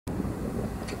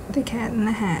The Cat in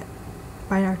the Hat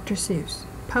by Dr. Seuss,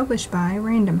 published by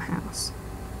Random House.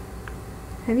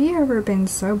 Have you ever been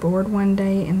so bored one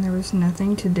day and there was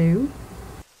nothing to do?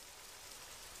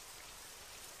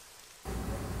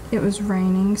 It was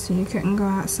raining, so you couldn't go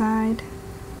outside.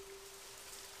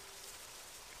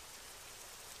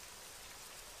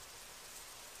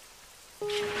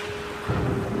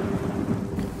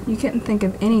 You couldn't think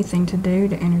of anything to do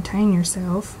to entertain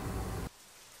yourself.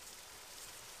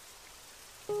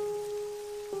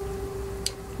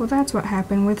 Well, that's what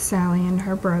happened with Sally and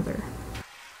her brother.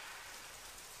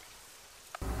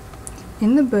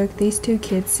 In the book, these two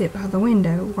kids sit by the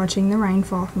window, watching the rain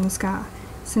fall from the sky.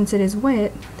 Since it is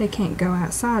wet, they can't go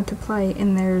outside to play,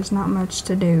 and there's not much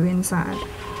to do inside.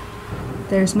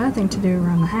 There's nothing to do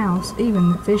around the house,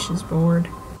 even the fish is bored.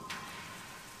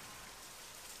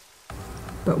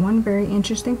 But one very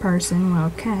interesting person, well,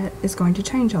 Cat, is going to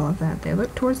change all of that. They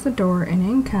look towards the door, and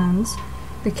in comes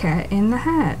the Cat in the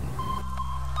Hat.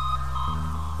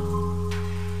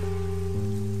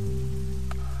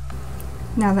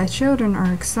 Now the children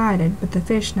are excited, but the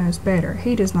fish knows better.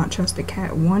 He does not trust the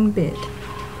cat one bit.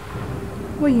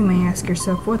 Well, you may ask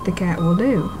yourself what the cat will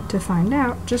do. To find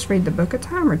out, just read the book a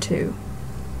time or two.